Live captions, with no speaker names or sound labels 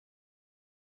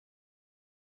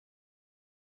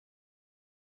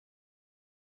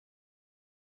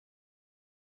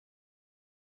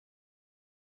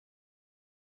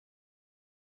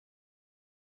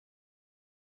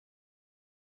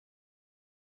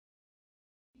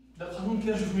ده قانون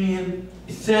كيرشوف مين؟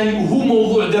 الثاني، وهو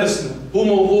موضوع درسنا، هو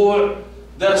موضوع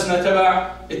درسنا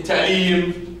تبع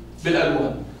التعليم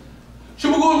بالالوان.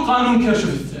 شو بقول قانون كيرشوف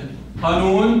الثاني؟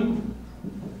 قانون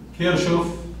كيرشوف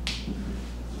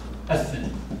الثاني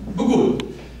بقول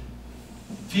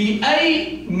في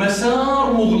أي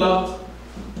مسار مغلق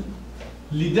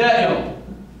لدائرة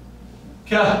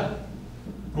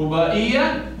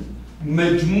كهربائية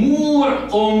مجموع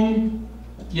قم،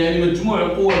 يعني مجموع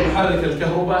القوى المحركة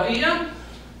الكهربائية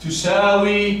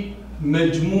تساوي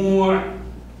مجموع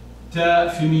تاء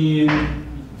في مين؟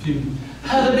 في مين.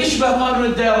 هذا بيشبه قانون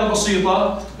الدائرة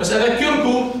البسيطة، بس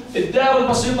أذكركم الدائرة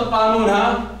البسيطة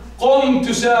قانونها قم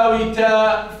تساوي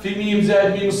تاء في ميم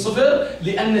زائد ميم الصفر،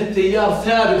 لأن التيار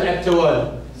ثابت على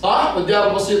التوالي، صح؟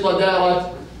 والدائرة البسيطة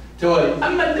دائرة توالي.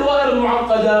 أما الدوائر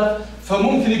المعقدة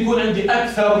فممكن يكون عندي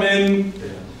أكثر من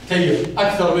تيار،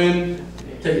 أكثر من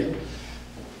تيار.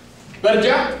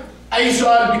 برجع، أي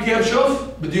سؤال بكيرشوف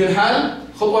بده ينحل.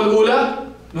 الخطوة الأولى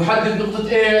نحدد نقطة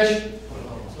إيش؟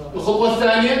 الخطوة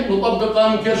الثانية نطبق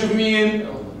قانون كيرشوف مين؟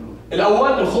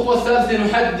 الأول. الخطوة الثالثة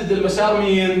نحدد المسار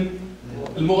مين؟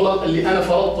 المغلق اللي أنا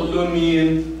فرضت اللون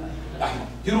مين؟ أحمر.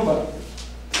 ديروا بالكم.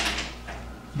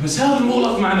 المسار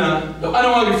المغلق معناه لو أنا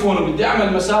واقف هون وبدي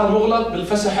أعمل مسار مغلق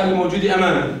بالفسحة اللي موجودة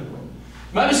أمامي،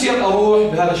 ما بصير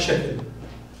أروح بهذا الشكل.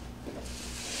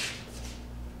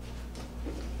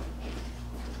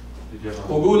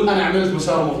 وأقول أنا عملت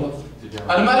مسار مغلق.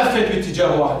 أنا ما لفيت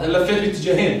باتجاه واحد، أنا لفيت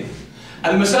باتجاهين.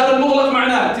 المسار المغلق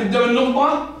معناه تبدأ من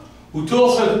نقطة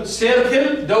وتأخذ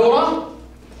سيركل دورة،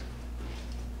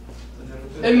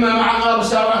 إما مع قارب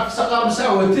ساعة قارب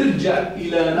ساعة وترجع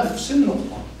إلى نفس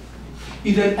النقطة.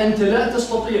 إذا أنت لا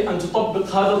تستطيع أن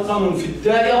تطبق هذا القانون في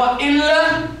الدائرة إلا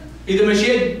إذا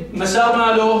مشيت مسار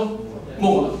ماله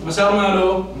مغلق. مسار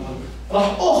ماله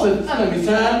راح أخذ أنا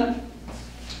مثال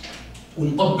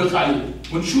ونطبق عليه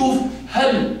ونشوف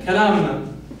هل كلامنا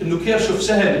إنه كيرشوف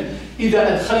سهل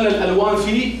إذا أدخلنا الألوان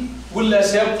فيه، ولا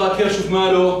سيبقى كيرشوف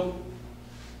ماله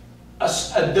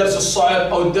الدرس الصعب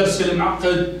أو الدرس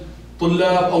المعقد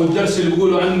طلاب، أو الدرس اللي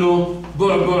بيقولوا عنه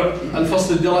بعبع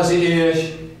الفصل الدراسي إيش؟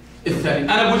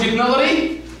 الثاني. أنا بوجهة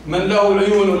نظري من له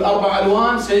العيون والأربع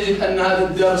ألوان سيجد أن هذا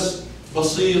الدرس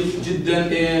بسيط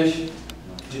جدا إيش؟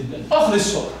 جدا. أخذ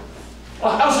السؤال.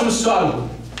 راح أرسم السؤال هو.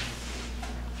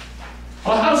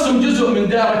 راح أرسم جزء من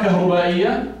دائرة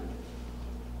كهربائية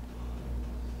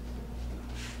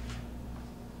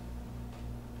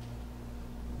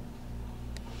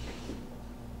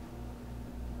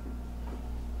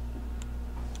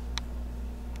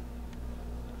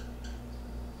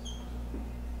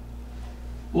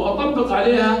وأطبق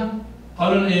عليها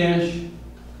قانون إيش؟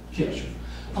 كيرشوف.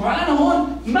 طبعا أنا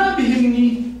هون ما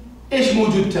بيهمني إيش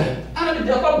موجود تحت، أنا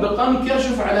بدي أطبق قانون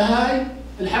كيرشوف على هاي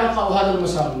الحلقة وهذا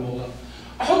المسار الموضوع.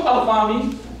 أحط أرقامي،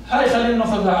 هاي خلينا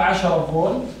ناخذها 10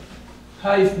 فولت،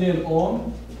 هاي 2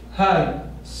 أوم، هاي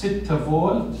 6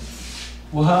 فولت،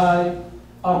 وهاي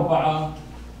 4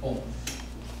 أوم.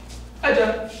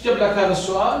 أجا جاب لك هذا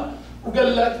السؤال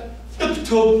وقال لك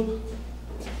اكتب،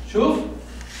 شوف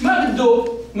ما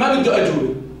بده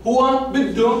أجوبة، هو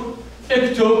بده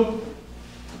اكتب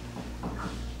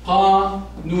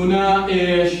قانونا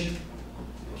ايش؟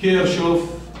 كيرشوف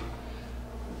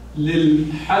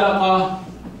للحلقة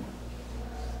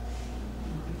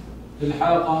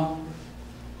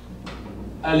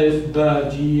ألف باء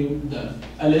جيم دال.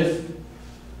 ألف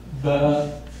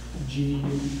باء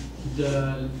جيم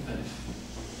دال ألف.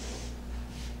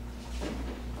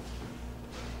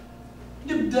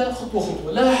 نبدأ خطوة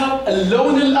خطوة. لاحظ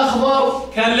اللون الأخضر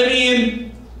كان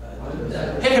لمين؟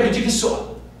 هيك بيجيك السؤال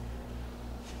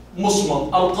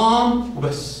مصمت أرقام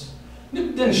وبس.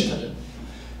 نبدأ نشتغل.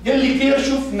 قال لي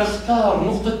كيرشوف نختار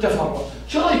نقطة تفرع.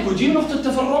 شو رأيكم جيب نقطة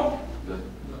تفرع؟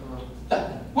 لا.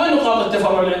 وين نقاط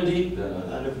التفرع اللي عندي؟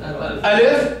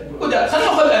 ألف ودال. خلينا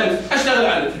ناخذ ألف، أشتغل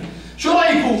ألف. شو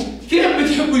رأيكم؟ كيف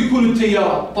بتحبوا يكون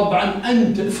التيارات؟ طبعا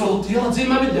أنت افرض التيارات زي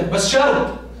ما بدك، بس شرط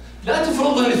لا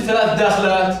تفرضها الثلاث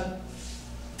داخلات.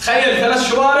 تخيل 3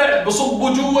 شوارع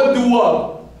بصبوا جوا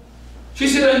الدوار، شو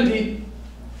يصير عندي؟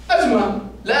 أزمة.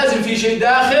 لازم في شيء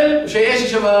داخل وشيء ايش يا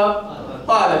شباب؟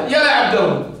 طالع. يلا يا عبد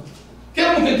الله،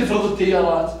 كيف ممكن تفرض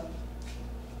التيارات؟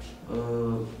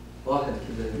 واحد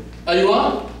كذا.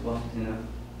 ايوه واحد هنا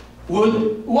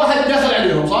وواحد داخل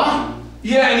عليهم، صح؟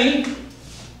 يعني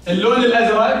اللون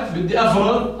الازرق بدي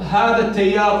افرض هذا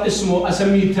التيار اسمه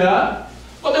اسميه تاء،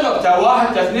 وضرب تاء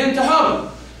 1 تاء 2 تاء حر،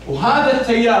 وهذا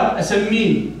التيار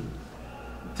اسميه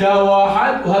تاء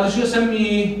 1 وهذا شو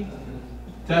اسميه؟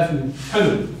 تاء 2.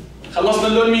 حلو. خلصنا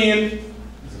اللون مين؟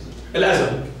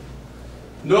 الازرق.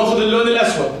 ناخذ اللون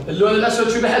الاسود. اللون الاسود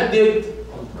شو بحدد؟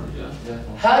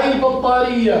 هاي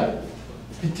البطارية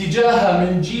اتجاهها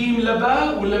من جيم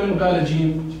لباء ولا من باء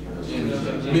لجيم؟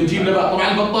 من جيم لباء.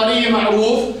 طبعا البطارية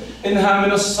معروف انها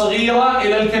من الصغيرة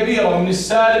الى الكبيرة، من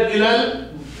السالب الى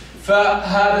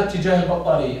فهذا اتجاه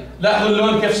البطارية. لاحظوا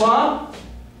اللون كيف صار؟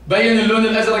 بين اللون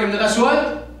الازرق من الاسود.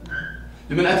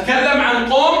 لما اتكلم عن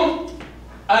قم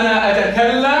انا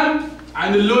اتكلم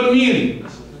عن اللون مين؟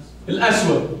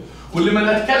 الاسود.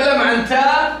 ولما اتكلم عن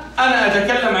تاء انا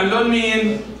اتكلم عن لون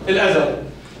مين؟ الازرق.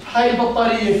 هاي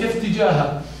البطارية كيف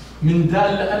اتجاهها؟ من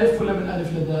دال لألف ولا من ألف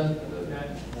لدال؟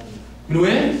 من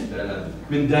وين؟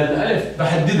 من دال لألف.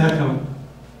 بحددها كمان.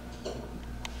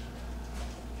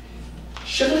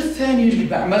 الشغلة الثانية اللي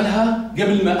بعملها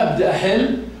قبل ما أبدأ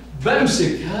أحل،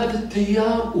 بمسك هذا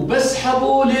التيار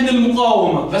وبسحبه لين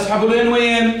المقاومة. بسحبه لين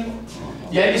وين؟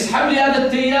 يعني اسحب لي هذا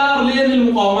التيار لين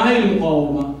المقاومة. هاي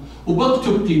المقاومة.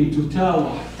 وبكتب قيمته تاء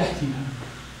واحد تحتها.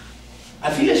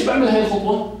 عارفين ليش بعمل هاي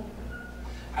الخطوة؟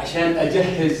 عشان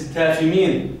أجهز تاء في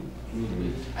مين؟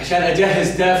 عشان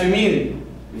أجهز تاء في مين؟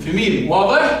 في مين؟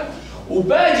 واضح؟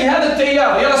 وباجي هذا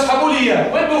التيار، يلا اسحبوا لي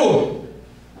إياه، وين بروح؟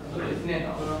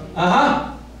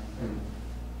 أها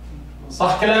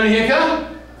صح كلامي هيك؟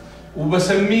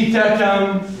 وبسميه تاء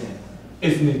كم؟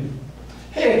 2.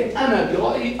 هيك أنا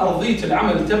برأيي أرضية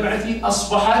العمل تبعتي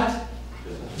أصبحت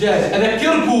جاهزة.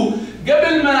 أذكركم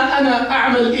قبل ما أنا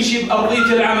أعمل إشي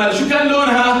بأرضية العمل شو كان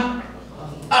لونها؟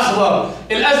 أخضر.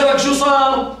 الأزرق شو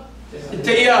صار؟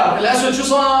 التيار. الأسود شو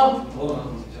صار؟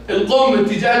 القم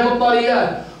اتجاه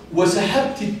البطاريات.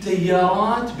 وسحبت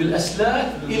التيارات بالأسلاك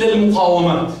إلى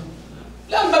المقاومات.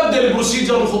 الآن ببدأ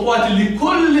البروسيجر والخطوات اللي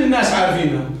كل الناس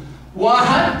عارفينها.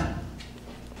 1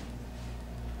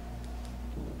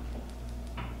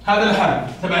 هذا الحل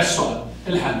تبع السؤال.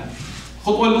 الحل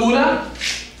الخطوة الأولى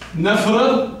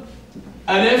نفرض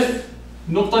ألف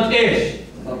نقطة إيش؟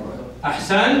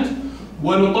 أحسنت.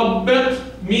 ونطبق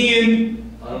مين؟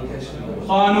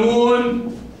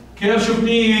 قانون كيرشوف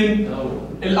مين؟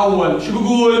 الأول. شو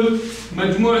بقول؟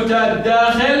 مجموع تاء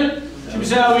الداخل شو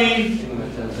بيساوي؟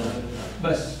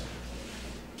 بس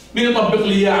مين يطبق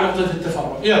لي إياه على نقطة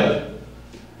التفرع؟ يلا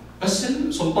بس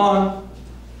سلطان.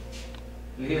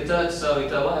 اللي هي تاء تساوي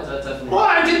تاء واحد لا تاء اثنين.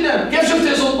 رائع جدا. كيف شفت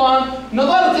يا سلطان؟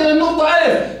 نظرت إلى النقطة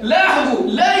ألف. لاحظوا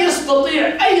لا يستطيع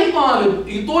أي طالب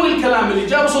يطول الكلام اللي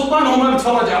جابه سلطان وهو ما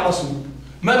بيتفرج على الرسم،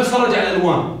 ما بيتفرج على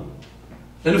الألوان.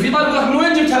 لأنه في طالب يقول لك من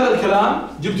وين جبت هذا الكلام؟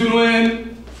 جبته من وين؟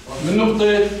 من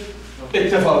نقطة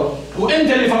التفرع.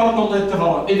 وأنت اللي فرضت نقطة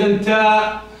التفرع. إذا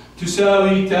تاء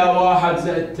تساوي تاء واحد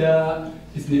زائد تاء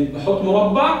 2. بحط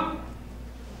مربع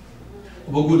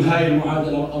وبقول هاي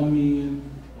المعادلة رقم مين؟